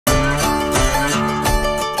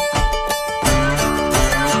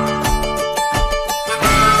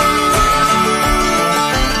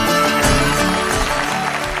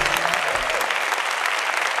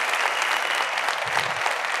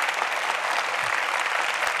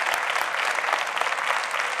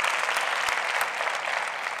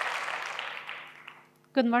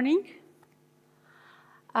Good morning.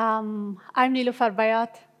 I'm Nilofar Bayat.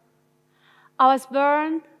 I was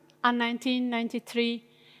born in 1993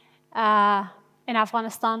 in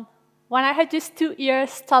Afghanistan. When I had just 2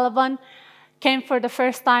 years, Taliban came for the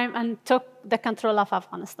first time and took the control of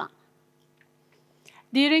Afghanistan.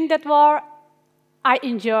 During that war, I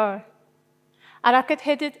endured. A rocket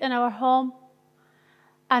hit it in our home,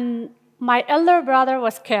 and my elder brother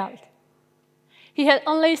was killed. He had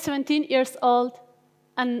only 17 years old,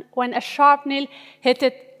 and when a sharp nail hit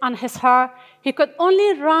it on his heart, he could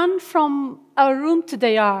only run from our room to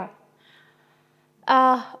the yard.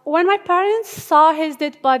 When my parents saw his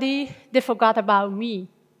dead body, they forgot about me.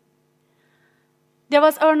 There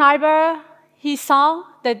was our neighbor. He saw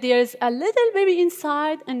that there's a little baby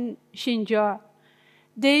inside, and she endured.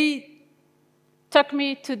 They took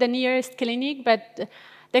me to the nearest clinic, but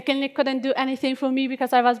the clinic couldn't do anything for me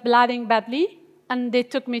because I was bleeding badly, and they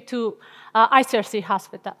took me to ICRC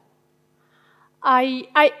hospital.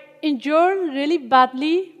 I injured really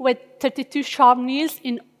badly with 32 sharp nails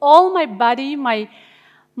in all my body, my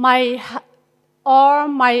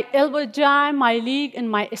arm, my elbow joint, my leg, and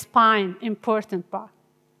my spine, important part.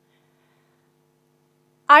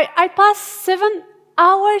 I passed 7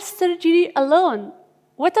 hours surgery alone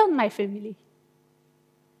without my family.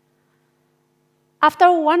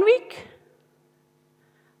 After 1 week,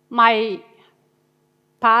 my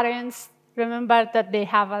parents remembered that they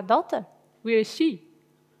have a daughter. Where is she?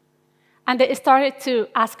 And they started to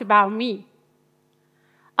ask about me.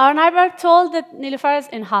 Our neighbor told that Nilofar is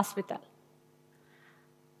in hospital.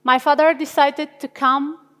 My father decided to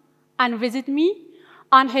come and visit me.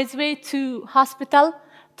 On his way to hospital,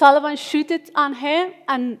 Taliban shot on him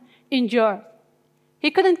and injured.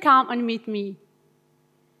 He couldn't come and meet me.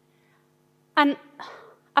 And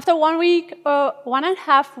after 1 week or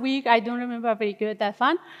 1.5 weeks, I don't remember very good that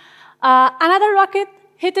one, another rocket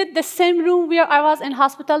hit the same room where I was in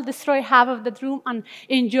hospital, destroyed half of the room, and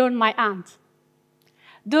injured my aunt.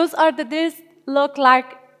 Those are the days look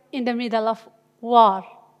like in the middle of war.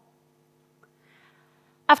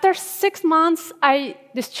 After 6 months, I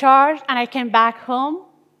discharged and I came back home.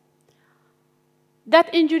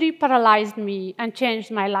 That injury paralyzed me and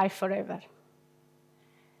changed my life forever.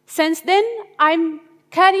 Since then, I'm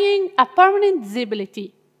carrying a permanent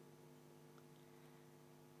disability.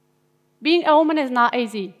 Being a woman is not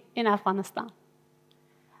easy in Afghanistan.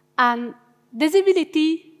 And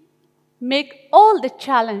disability makes all the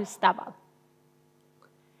challenges double.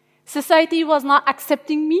 Society was not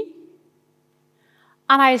accepting me,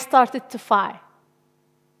 and I started to fight.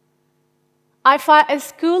 I fought at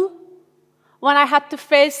school when I had to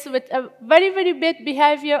face with a very, very bad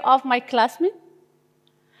behavior of my classmates.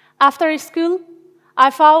 After school,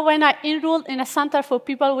 I fought when I enrolled in a center for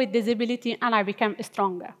people with disability, and I became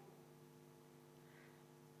stronger.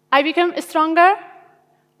 I became stronger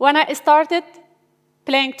when I started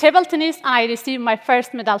playing table tennis, and I received my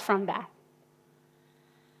first medal from that.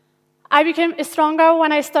 I became stronger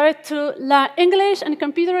when I started to learn English and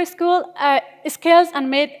computer skills and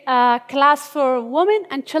made a class for women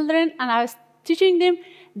and children, and I was teaching them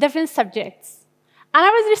different subjects. And I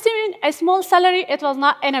was receiving a small salary. It was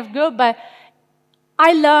not enough good, but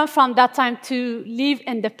I learned from that time to live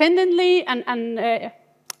independently and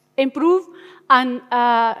improve and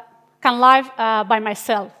can live by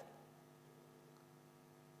myself.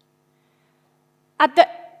 At the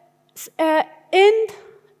end,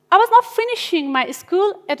 I was not finishing my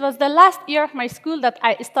school. It was the last year of my school that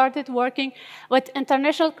I started working with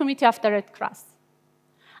International Committee of the Red Cross.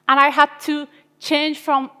 And I had to change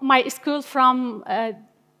from my school from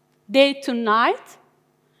day to night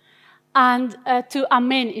and to a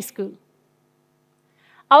main school.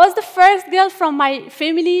 I was the first girl from my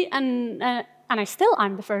family, and I still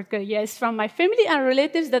am the first girl, yes, from my family and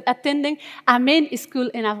relatives that attending a main school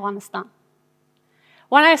in Afghanistan.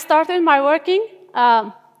 When I started my working,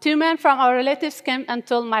 2 men from our relatives came and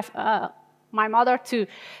told my mother to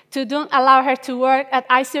don't allow her to work at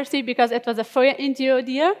ICRC because it was a foreign NGO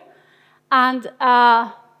there. And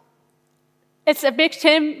it's a big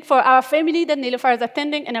shame for our family that Nilofar is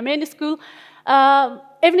attending in a main school.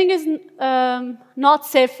 Evening is not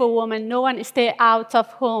safe for women. No one stay out of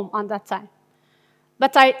home on that time.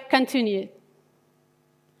 But I continued.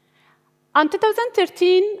 In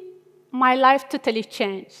 2013, my life totally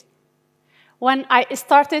changed when I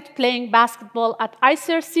started playing basketball at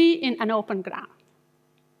ICRC in an open ground.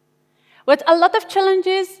 With a lot of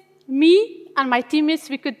challenges, me and my teammates,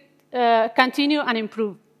 we could continue and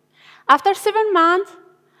improve. After 7 months,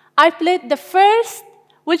 I played the first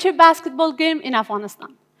wheelchair basketball game in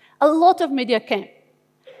Afghanistan. A lot of media came.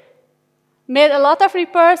 made a lot of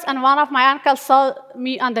repairs, and one of my uncles saw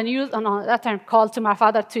me on the news, and at that time called to my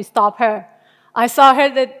father to stop her. I saw her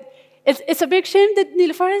that it's a big shame that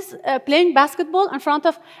Nilofar is playing basketball in front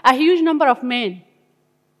of a huge number of men.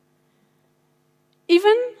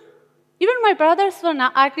 Even my brothers were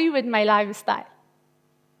not agree with my lifestyle.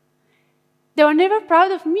 They were never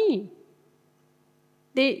proud of me.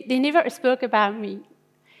 They never spoke about me.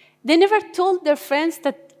 They never told their friends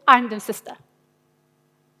that I'm their sister.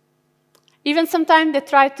 Even sometimes they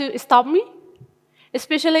tried to stop me,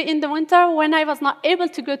 especially in the winter when I was not able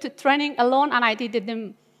to go to training alone and I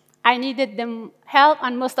needed them help,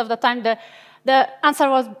 and most of the time the answer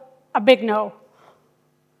was a big no.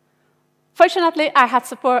 Fortunately, I had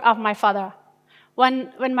support of my father.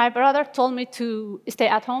 When my brother told me to stay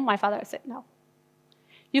at home, my father said no.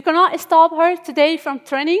 You cannot stop her today from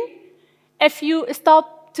training. If you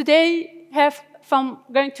stop today her from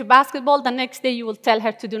going to basketball, the next day you will tell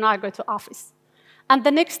her to do not go to office. And the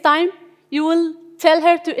next time, you will tell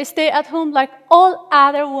her to stay at home like all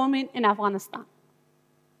other women in Afghanistan.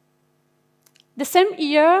 The same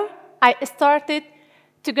year, I started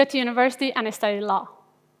to go to university and study law.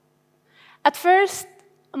 At first,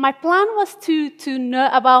 my plan was to know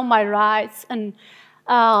about my rights and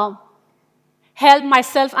help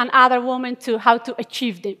myself and other women to how to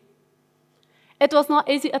achieve them. It was not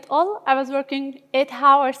easy at all. I was working 8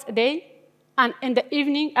 hours a day, and in the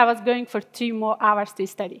evening, I was going for 3 more hours to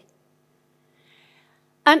study.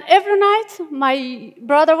 And every night, my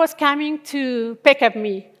brother was coming to pick up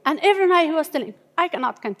me, and every night he was telling, I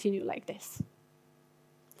cannot continue like this.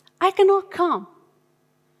 I cannot come.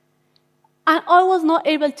 And I was not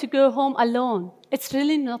able to go home alone. It's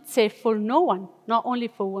really not safe for no one, not only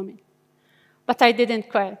for women. But I didn't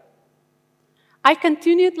quit. I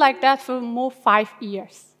continued like that for more 5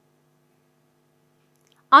 years.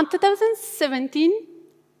 In 2017,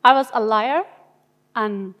 I was a liar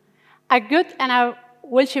and a good and a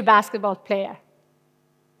wheelchair basketball player.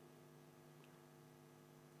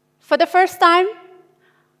 For the first time,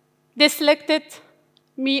 they selected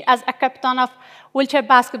me as a captain of wheelchair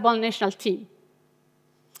basketball national team.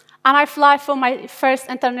 And I fly for my first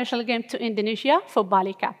international game to Indonesia for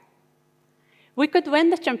Bali Cup. We could win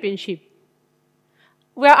the championship,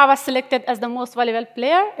 where I was selected as the most valuable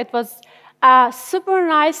player. It was a super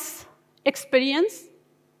nice experience.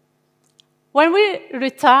 When we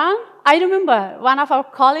returned, I remember one of our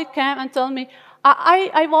colleagues came and told me,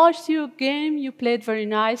 I watched your game, you played very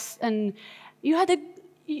nice, and you had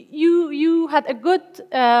a good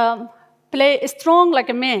play, strong like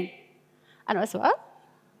a man. And I said, what?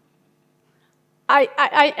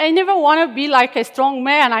 I never want to be like a strong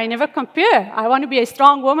man. I never compare. I want to be a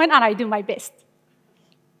strong woman, and I do my best.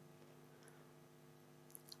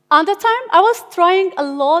 At the time, I was trying a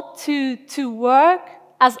lot to work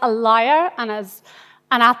as a liar and as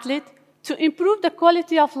an athlete to improve the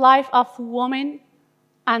quality of life of women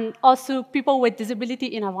and also people with disability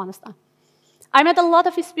in Afghanistan. I made a lot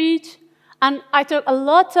of speech, and I took a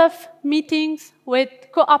lot of meetings with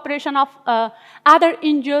cooperation of other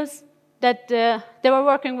NGOs that they were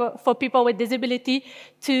working for people with disability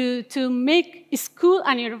to make school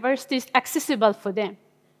and universities accessible for them.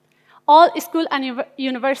 All school and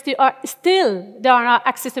university are still, they are not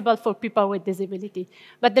accessible for people with disability.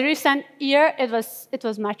 But the recent year, it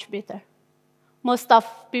was much better. Most of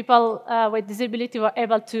people with disability were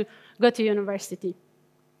able to go to university.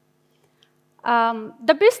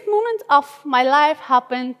 The best moment of my life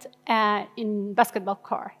happened in basketball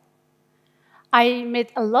court. I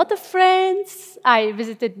made a lot of friends. I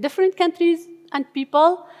visited different countries and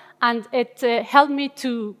people, and it helped me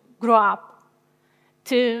to grow up,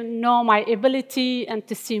 to know my ability and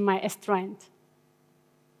to see my strength.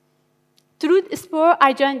 Through sport,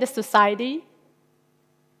 I joined the society.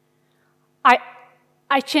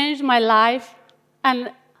 I changed my life,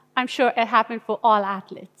 and I'm sure it happened for all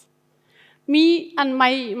athletes. Me and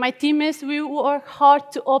my teammates, we worked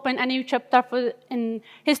hard to open a new chapter in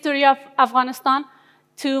history of Afghanistan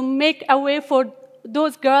to make a way for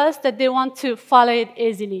those girls that they want to follow it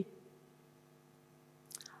easily.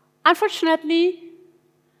 Unfortunately,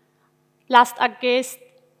 last August,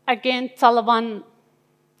 again, Taliban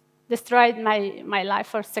destroyed my life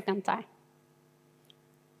for a second time.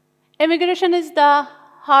 Immigration is the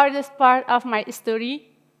hardest part of my story.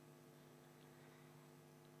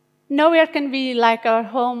 Nowhere can be like our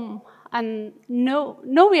home, and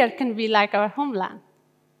nowhere can be like our homeland.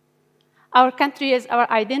 Our country is our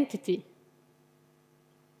identity.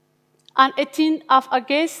 On 18th of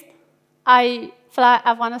August, I fly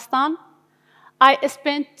Afghanistan. I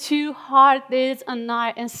spent 2 hard days and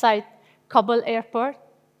nights inside Kabul airport.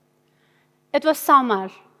 It was summer.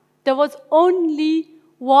 There was only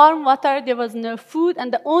warm water, there was no food,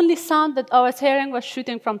 and the only sound that I was hearing was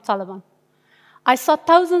shooting from Taliban. I saw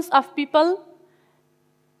thousands of people,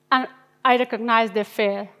 and I recognized their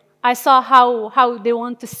fear. I saw how they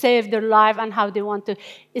want to save their life and how they want to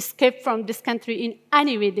escape from this country in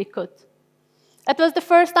any way they could. It was the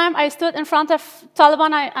first time I stood in front of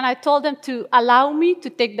Taliban and I told them to allow me to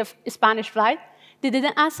take the Spanish flight. They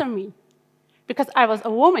didn't answer me because I was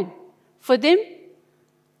a woman. For them,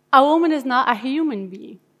 a woman is not a human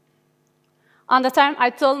being. On the time, I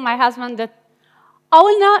told my husband that I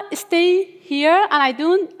will not stay here and I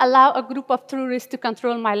don't allow a group of terrorists to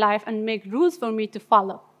control my life and make rules for me to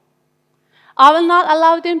follow. I will not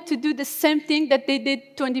allow them to do the same thing that they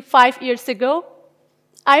did 25 years ago.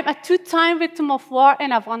 I'm a two-time victim of war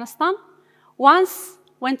in Afghanistan. Once,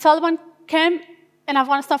 when Taliban came in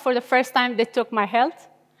Afghanistan for the first time, they took my health.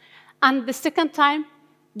 And the second time,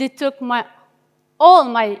 they took all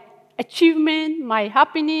my achievement, my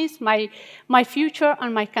happiness, my future,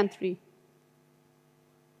 and my country.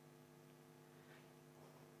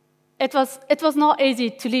 It was not easy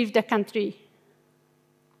to leave the country.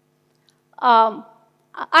 I'm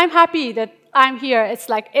happy that I'm here. It's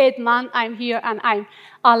like 8 months I'm here and I'm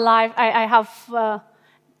alive. I have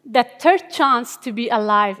that third chance to be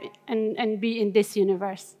alive and be in this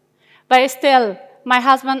universe. But still, my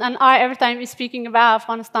husband and I, every time we're speaking about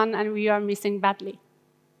Afghanistan, and we are missing badly.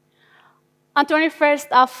 On 21st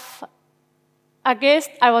of August,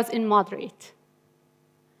 I was in Madrid.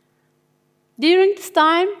 During this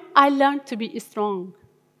time, I learned to be strong.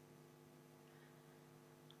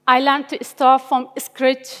 I learned to start from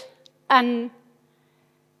scratch and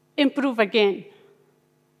improve again.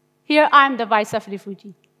 Here I'm the voice of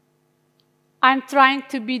refugee. I'm trying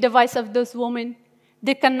to be the voice of those women.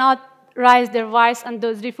 They cannot raise their voice, and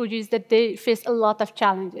those refugees that they face a lot of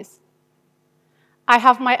challenges. I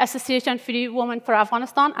have my association Free Women for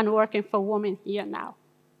Afghanistan and working for women here now.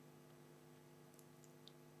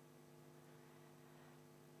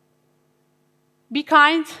 Be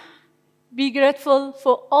kind, be grateful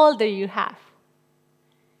for all that you have.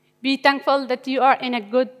 Be thankful that you are in a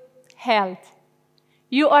good health.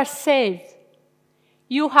 You are safe.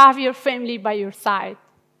 You have your family by your side.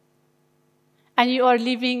 And you are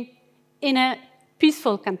living in a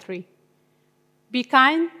peaceful country. Be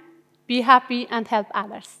kind, be happy, and help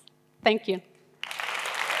others. Thank you.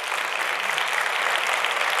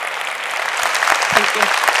 Thank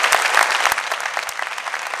you.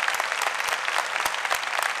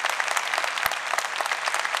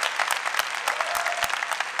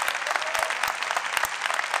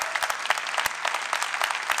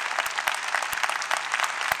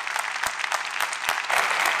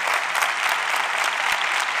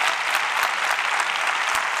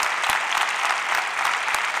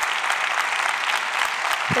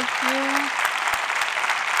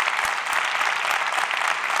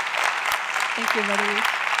 Thank you very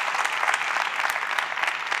much.